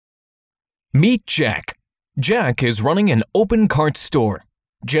Meet Jack. Jack is running an open cart store.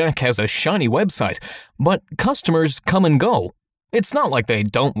 Jack has a shiny website, but customers come and go. It's not like they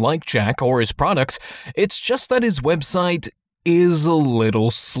don't like Jack or his products, it's just that his website is a little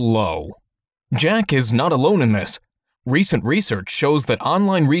slow. Jack is not alone in this. Recent research shows that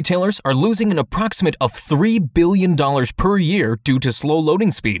online retailers are losing an approximate of $3 billion per year due to slow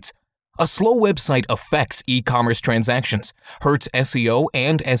loading speeds. A slow website affects e-commerce transactions, hurts SEO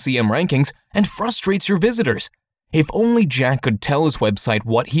and SEM rankings, and frustrates your visitors. If only Jack could tell his website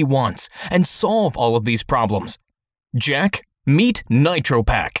what he wants and solve all of these problems. Jack, meet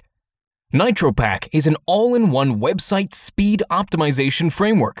NitroPack. NitroPack is an all-in-one website speed optimization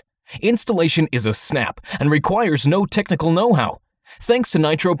framework. Installation is a snap and requires no technical know-how. Thanks to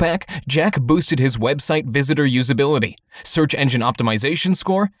NitroPack, Jack boosted his website visitor usability, search engine optimization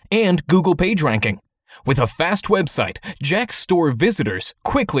score, and Google page ranking. With a fast website, Jack's store visitors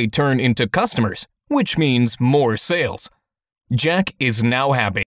quickly turn into customers, which means more sales. Jack is now happy.